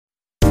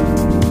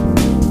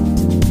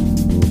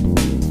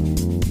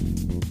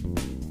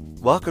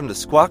Welcome to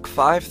Squawk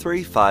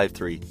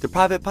 5353, the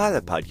Private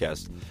Pilot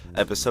Podcast,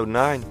 Episode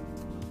 9.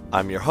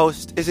 I'm your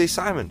host, Izzy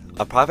Simon,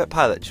 a private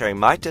pilot sharing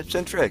my tips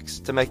and tricks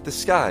to make the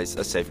skies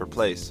a safer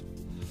place.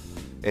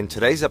 In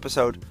today's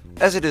episode,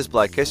 as it is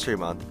Black History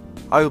Month,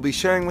 I will be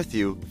sharing with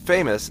you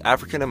famous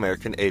African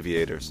American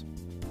aviators.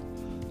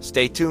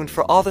 Stay tuned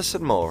for all this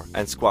and more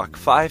and Squawk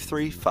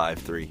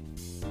 5353.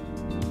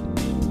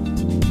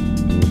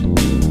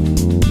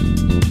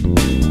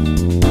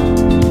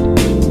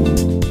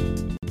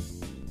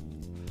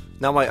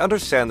 Now, I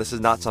understand this is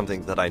not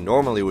something that I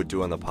normally would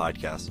do on the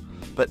podcast,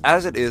 but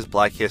as it is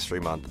Black History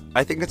Month,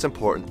 I think it's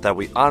important that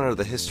we honor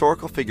the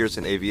historical figures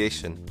in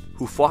aviation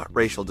who fought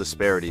racial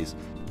disparities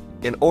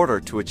in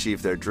order to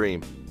achieve their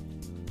dream.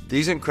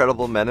 These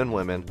incredible men and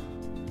women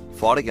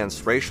fought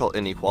against racial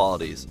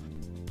inequalities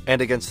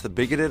and against the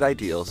bigoted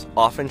ideals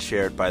often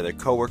shared by their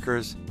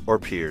coworkers or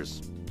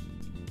peers.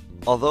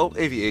 Although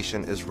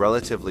aviation is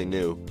relatively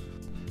new,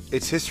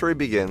 its history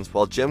begins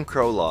while Jim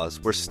Crow laws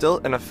were still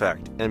in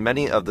effect in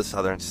many of the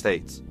southern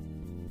states.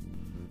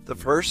 The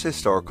first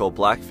historical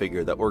black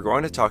figure that we're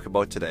going to talk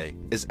about today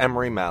is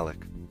Emory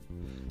Mallick.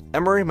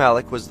 Emory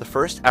Mallick was the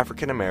first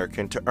African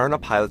American to earn a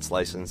pilot's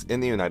license in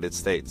the United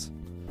States.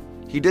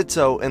 He did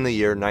so in the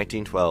year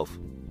 1912.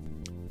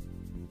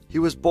 He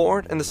was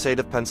born in the state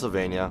of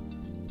Pennsylvania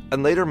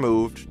and later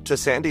moved to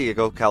San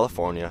Diego,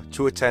 California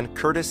to attend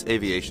Curtis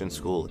Aviation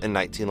School in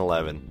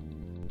 1911.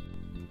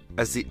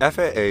 As the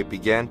FAA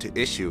began to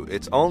issue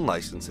its own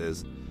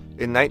licenses,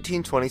 in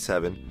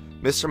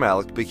 1927, Mr.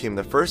 Mallick became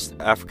the first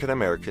African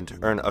American to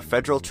earn a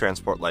federal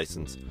transport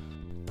license,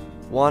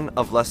 one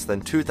of less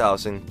than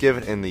 2,000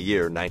 given in the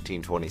year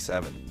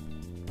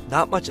 1927.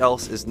 Not much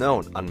else is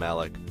known on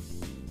Mallick,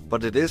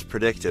 but it is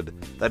predicted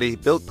that he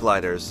built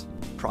gliders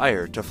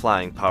prior to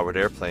flying powered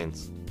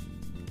airplanes.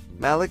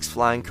 Mallick's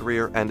flying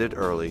career ended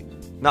early,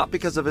 not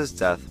because of his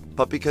death,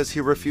 but because he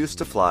refused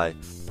to fly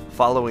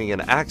following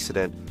an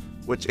accident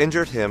which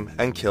injured him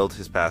and killed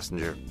his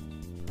passenger.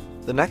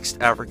 The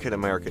next African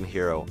American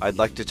hero I'd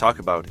like to talk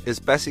about is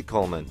Bessie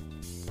Coleman.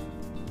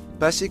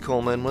 Bessie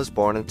Coleman was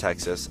born in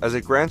Texas as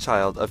a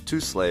grandchild of two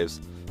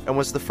slaves and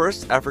was the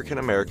first African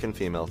American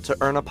female to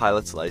earn a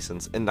pilot's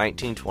license in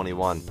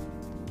 1921.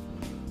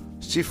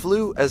 She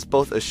flew as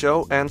both a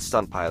show and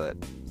stunt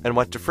pilot and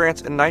went to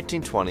France in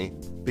 1920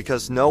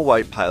 because no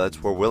white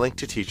pilots were willing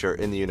to teach her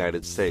in the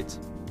United States.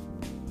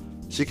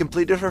 She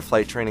completed her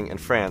flight training in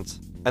France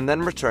and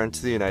then returned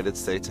to the United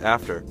States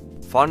after,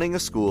 founding a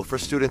school for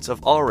students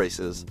of all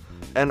races,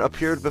 and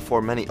appeared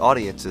before many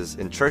audiences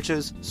in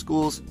churches,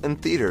 schools,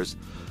 and theaters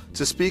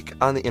to speak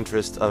on the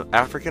interests of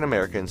African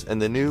Americans and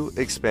the new,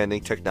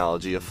 expanding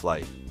technology of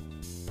flight.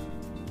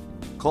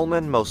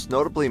 Coleman most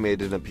notably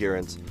made an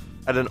appearance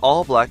at an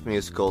all-black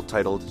musical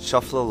titled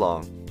Shuffle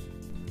Along.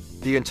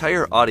 The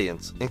entire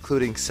audience,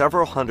 including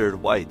several hundred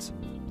whites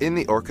in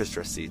the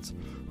orchestra seats,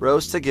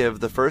 rose to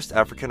give the first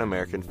African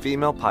American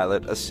female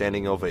pilot a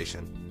standing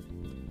ovation.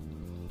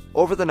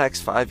 Over the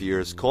next 5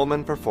 years,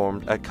 Coleman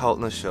performed at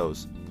countless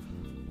shows.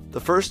 The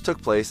first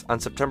took place on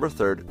September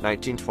 3,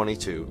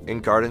 1922, in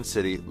Garden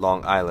City,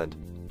 Long Island.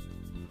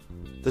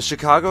 The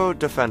Chicago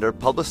Defender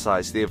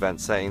publicized the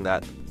event, saying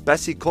that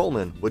Bessie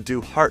Coleman would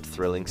do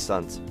heart-thrilling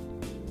stunts.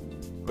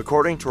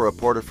 According to a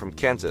reporter from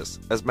Kansas,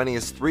 as many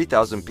as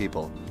 3,000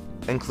 people,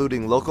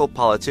 including local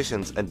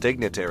politicians and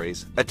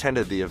dignitaries,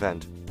 attended the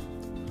event.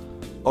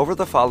 Over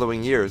the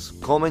following years,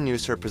 Coleman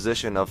used her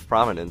position of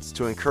prominence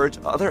to encourage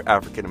other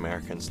African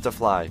Americans to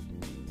fly.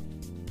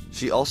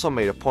 She also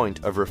made a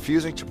point of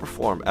refusing to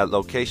perform at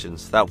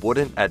locations that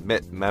wouldn't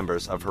admit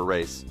members of her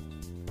race.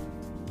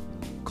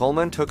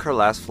 Coleman took her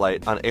last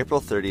flight on April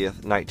 30,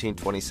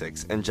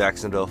 1926, in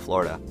Jacksonville,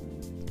 Florida.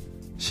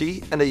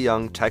 She and a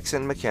young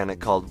Texan mechanic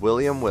called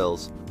William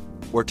Wills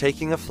were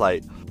taking a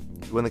flight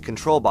when the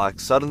control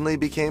box suddenly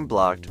became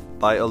blocked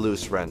by a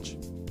loose wrench.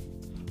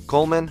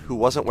 Coleman, who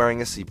wasn't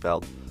wearing a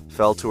seatbelt,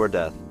 fell to her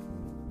death.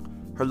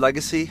 Her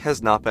legacy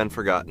has not been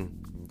forgotten.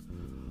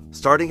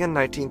 Starting in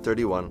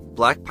 1931,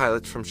 black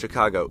pilots from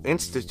Chicago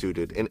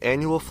instituted an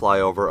annual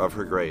flyover of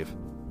her grave.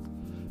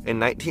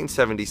 In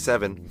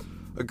 1977,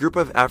 a group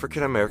of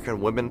African American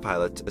women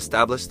pilots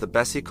established the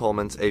Bessie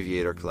Coleman's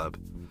Aviator Club,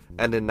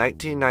 and in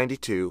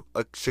 1992,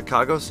 a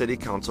Chicago City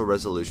Council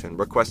resolution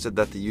requested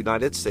that the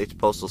United States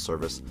Postal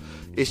Service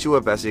issue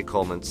a Bessie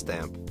Coleman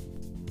stamp.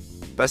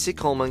 Bessie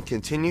Coleman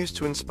continues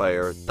to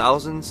inspire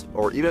thousands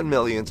or even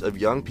millions of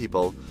young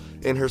people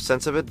in her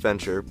sense of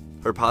adventure,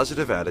 her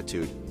positive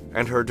attitude,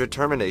 and her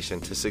determination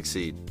to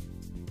succeed.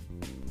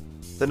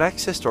 The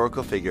next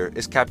historical figure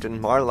is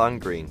Captain Marlon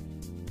Green.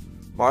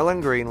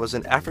 Marlon Green was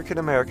an African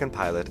American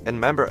pilot and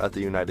member of the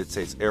United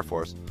States Air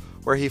Force,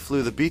 where he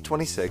flew the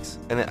B-26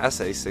 and the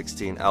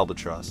SA-16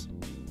 Albatross.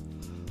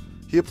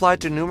 He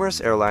applied to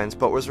numerous airlines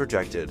but was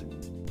rejected.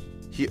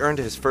 He earned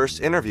his first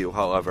interview,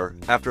 however,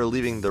 after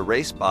leaving the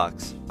race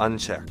box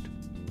unchecked.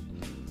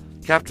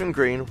 Captain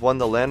Green won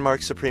the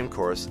landmark Supreme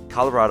Court's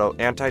Colorado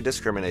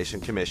Anti-Discrimination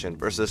Commission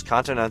versus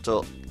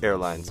Continental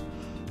Airlines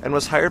and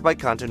was hired by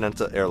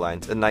Continental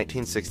Airlines in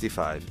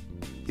 1965.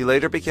 He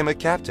later became a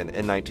captain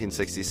in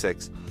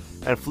 1966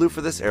 and flew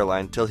for this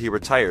airline till he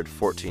retired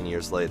 14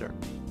 years later.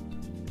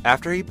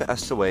 After he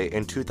passed away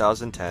in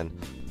 2010,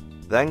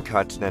 then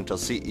Continental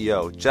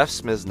CEO Jeff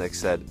Smisnik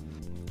said,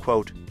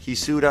 quote, "He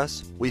sued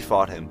us, we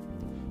fought him.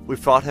 We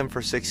fought him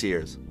for 6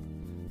 years.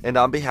 And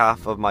on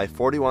behalf of my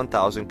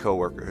 41,000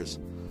 co-workers,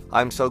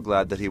 I'm so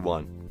glad that he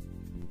won."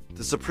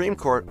 The Supreme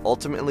Court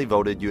ultimately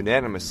voted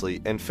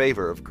unanimously in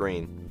favor of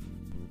Green.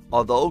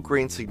 Although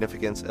Green's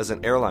significance as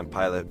an airline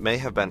pilot may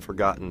have been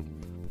forgotten,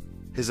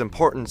 his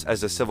importance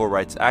as a civil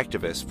rights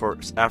activist for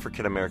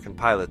African American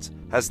pilots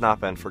has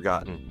not been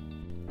forgotten.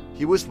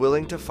 He was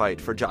willing to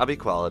fight for job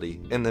equality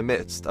in the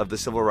midst of the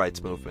civil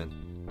rights movement,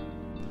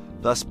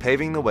 thus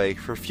paving the way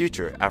for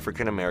future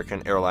African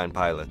American airline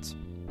pilots.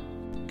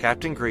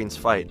 Captain Green's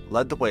fight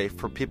led the way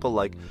for people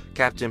like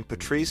Captain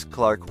Patrice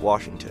Clark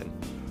Washington,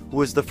 who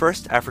was the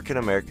first African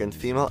American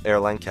female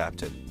airline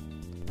captain.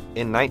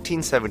 In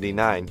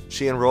 1979,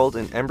 she enrolled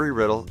in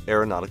Embry-Riddle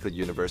Aeronautical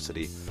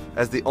University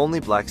as the only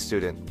black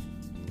student.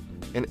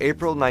 In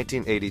April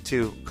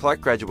 1982,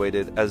 Clark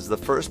graduated as the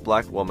first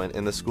black woman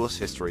in the school's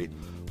history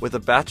with a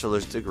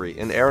bachelor's degree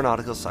in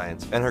aeronautical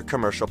science and her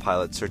commercial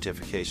pilot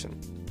certification.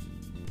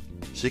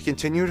 She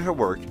continued her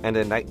work and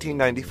in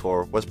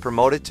 1994 was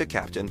promoted to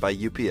captain by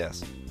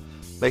UPS,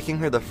 making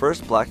her the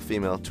first black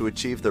female to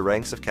achieve the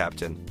ranks of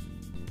captain.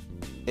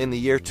 In the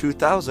year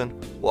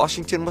 2000,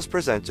 Washington was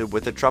presented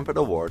with a Trumpet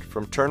Award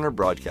from Turner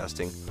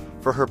Broadcasting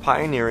for her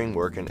pioneering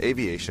work in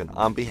aviation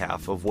on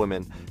behalf of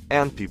women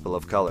and people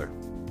of color.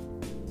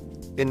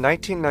 In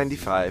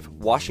 1995,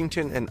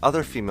 Washington and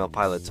other female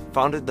pilots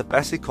founded the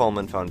Bessie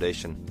Coleman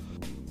Foundation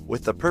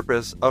with the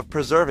purpose of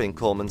preserving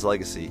Coleman's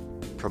legacy,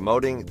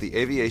 promoting the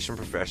aviation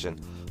profession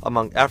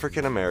among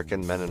African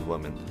American men and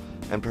women,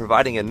 and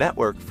providing a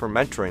network for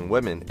mentoring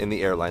women in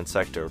the airline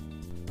sector.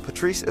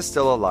 Patrice is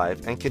still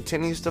alive and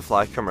continues to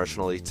fly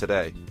commercially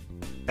today.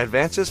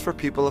 Advances for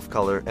people of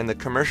color in the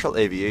commercial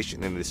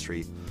aviation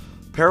industry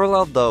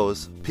paralleled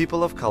those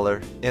people of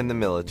color in the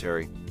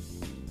military.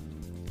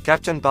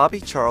 Captain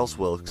Bobby Charles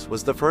Wilkes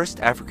was the first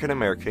African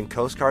American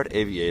Coast Guard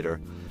aviator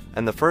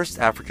and the first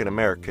African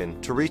American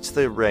to reach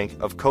the rank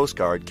of Coast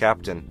Guard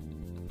captain.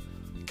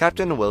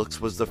 Captain Wilkes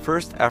was the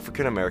first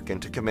African American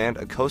to command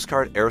a Coast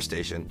Guard air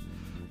station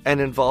and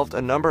involved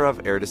a number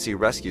of air-to-sea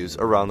rescues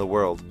around the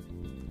world.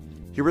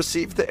 He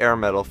received the Air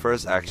Medal for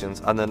his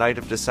actions on the night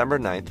of December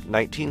 9,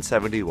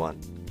 1971.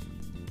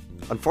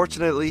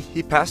 Unfortunately,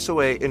 he passed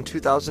away in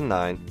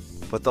 2009,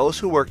 but those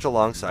who worked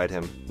alongside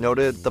him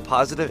noted the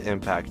positive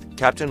impact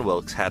Captain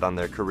Wilkes had on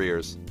their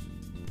careers.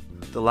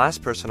 The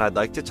last person I'd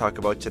like to talk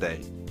about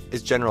today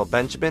is General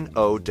Benjamin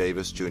O.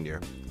 Davis, Jr.,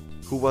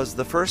 who was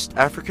the first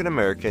African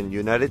American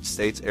United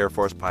States Air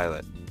Force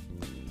pilot.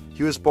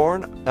 He was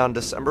born on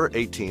December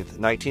 18,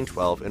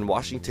 1912 in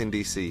Washington,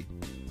 D.C.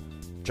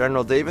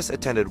 General Davis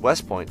attended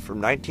West Point from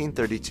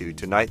 1932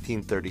 to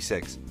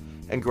 1936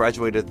 and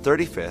graduated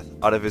 35th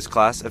out of his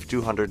class of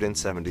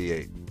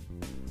 278.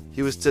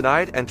 He was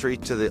denied entry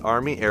to the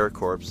Army Air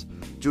Corps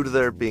due to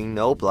there being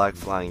no black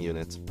flying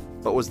units,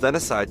 but was then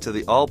assigned to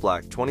the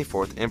all-black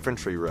 24th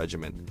Infantry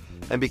Regiment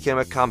and became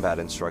a combat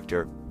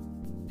instructor.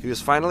 He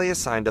was finally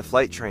assigned to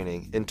flight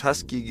training in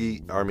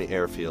Tuskegee Army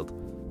Airfield.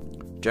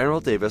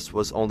 General Davis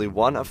was only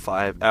one of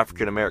 5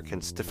 African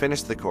Americans to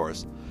finish the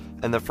course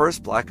and the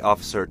first black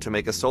officer to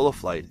make a solo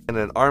flight in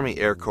an Army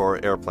Air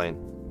Corps airplane.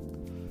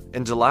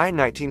 In July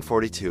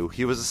 1942,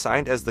 he was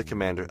assigned as the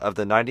commander of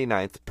the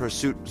 99th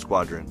Pursuit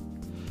Squadron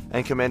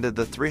and commanded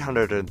the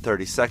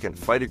 332nd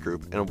Fighter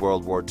Group in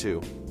World War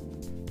II.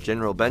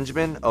 General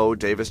Benjamin O.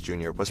 Davis,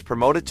 Jr. was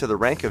promoted to the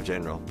rank of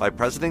general by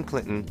President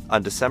Clinton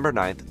on December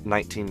 9,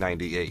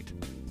 1998.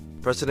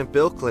 President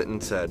Bill Clinton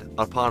said,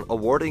 upon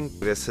awarding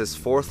Davis his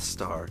 4th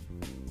star,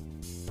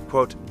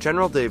 quote,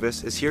 "General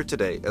Davis is here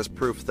today as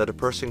proof that a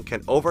person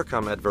can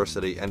overcome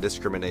adversity and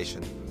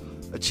discrimination,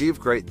 achieve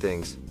great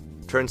things,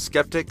 turn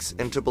skeptics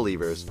into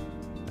believers,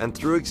 and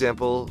through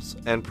examples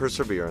and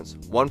perseverance,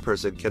 one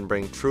person can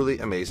bring truly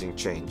amazing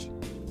change."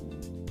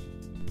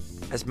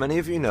 As many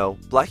of you know,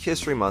 Black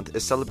History Month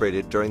is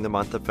celebrated during the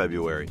month of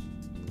February.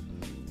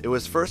 It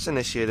was first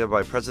initiated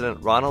by President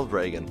Ronald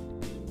Reagan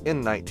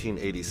in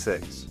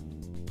 1986.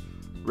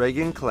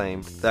 Reagan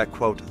claimed that,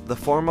 quote, "The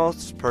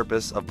foremost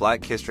purpose of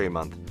Black History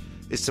Month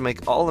is to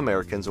make all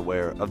Americans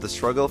aware of the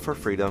struggle for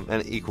freedom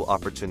and equal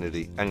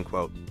opportunity," end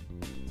quote.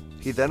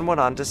 He then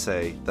went on to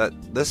say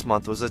that this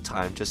month was a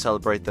time to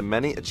celebrate the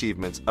many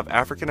achievements of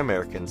African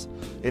Americans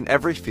in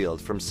every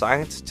field from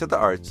science to the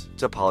arts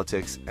to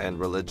politics and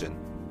religion.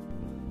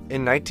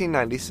 In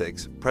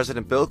 1996,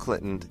 President Bill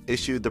Clinton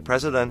issued the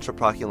Presidential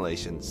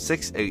Proclamation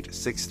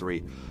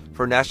 6863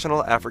 for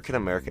National African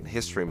American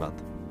History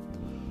Month.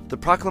 The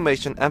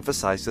proclamation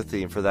emphasized the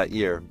theme for that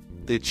year,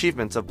 the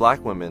achievements of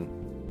black women.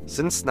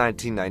 Since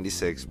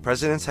 1996,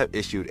 presidents have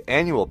issued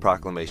annual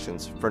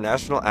proclamations for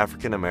National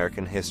African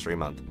American History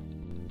Month.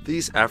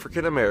 These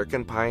African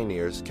American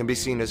pioneers can be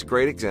seen as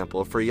great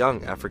example for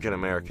young African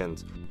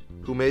Americans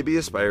who may be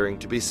aspiring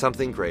to be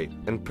something great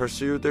and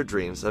pursue their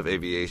dreams of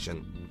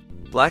aviation.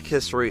 Black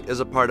history is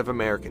a part of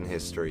American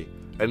history,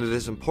 and it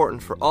is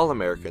important for all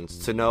Americans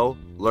to know,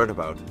 learn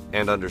about,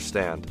 and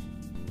understand.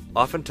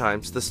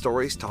 Oftentimes, the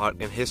stories taught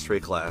in history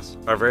class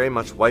are very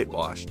much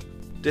whitewashed,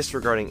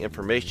 disregarding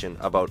information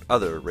about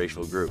other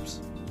racial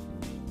groups.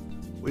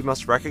 We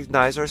must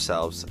recognize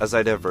ourselves as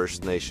a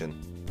diverse nation,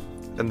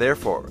 and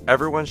therefore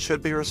everyone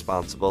should be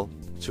responsible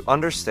to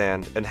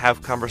understand and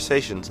have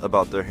conversations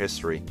about their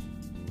history.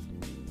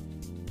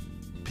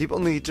 People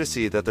need to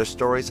see that their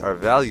stories are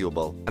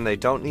valuable and they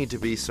don't need to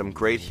be some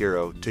great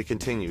hero to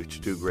continue to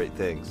do great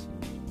things.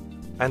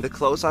 And to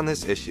close on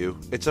this issue,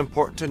 it's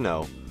important to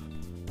know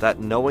that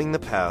knowing the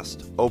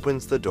past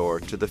opens the door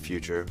to the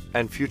future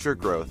and future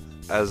growth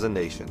as a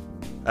nation,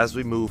 as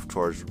we move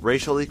towards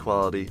racial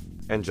equality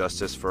and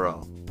justice for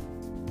all.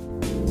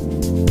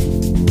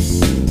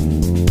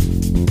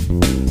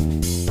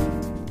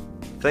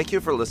 Thank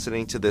you for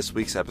listening to this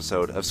week's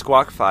episode of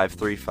Squawk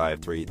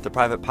 5353, the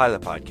Private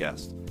Pilot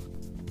Podcast.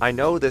 I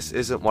know this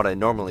isn't what I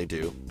normally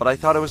do, but I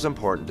thought it was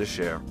important to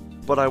share.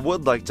 But I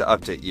would like to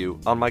update you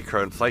on my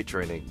current flight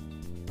training.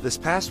 This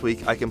past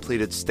week, I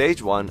completed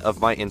Stage 1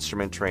 of my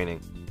instrument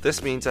training.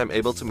 This means I'm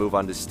able to move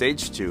on to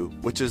Stage 2,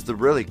 which is the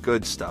really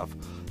good stuff,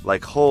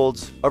 like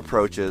holds,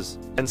 approaches,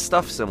 and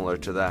stuff similar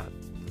to that.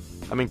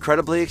 I'm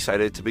incredibly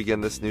excited to begin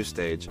this new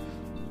stage,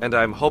 and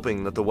I'm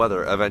hoping that the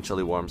weather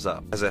eventually warms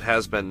up, as it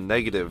has been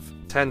negative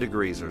 10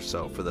 degrees or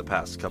so for the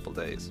past couple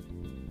days.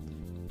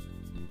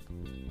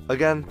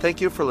 Again, thank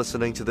you for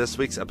listening to this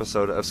week's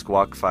episode of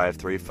Squawk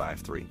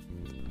 5353.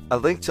 A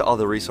link to all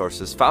the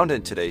resources found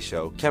in today's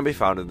show can be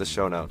found in the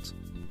show notes.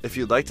 If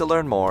you'd like to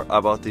learn more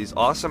about these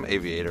awesome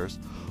aviators,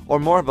 or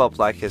more about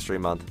Black History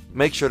Month,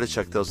 make sure to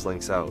check those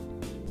links out.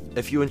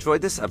 If you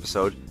enjoyed this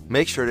episode,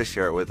 make sure to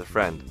share it with a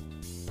friend.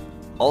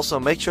 Also,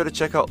 make sure to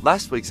check out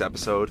last week's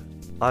episode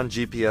on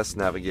GPS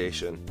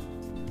navigation.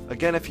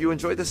 Again, if you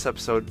enjoyed this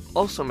episode,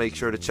 also make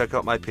sure to check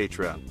out my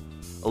Patreon.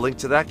 A link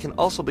to that can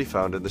also be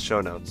found in the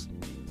show notes.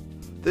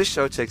 This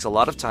show takes a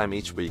lot of time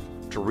each week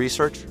to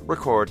research,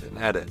 record, and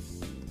edit.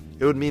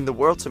 It would mean the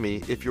world to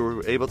me if you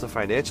were able to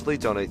financially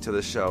donate to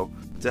the show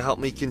to help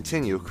me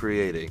continue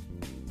creating.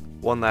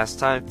 One last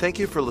time, thank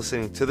you for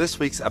listening to this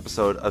week's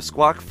episode of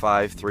Squawk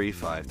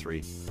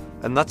 5353,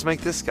 and let's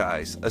make the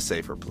skies a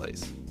safer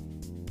place.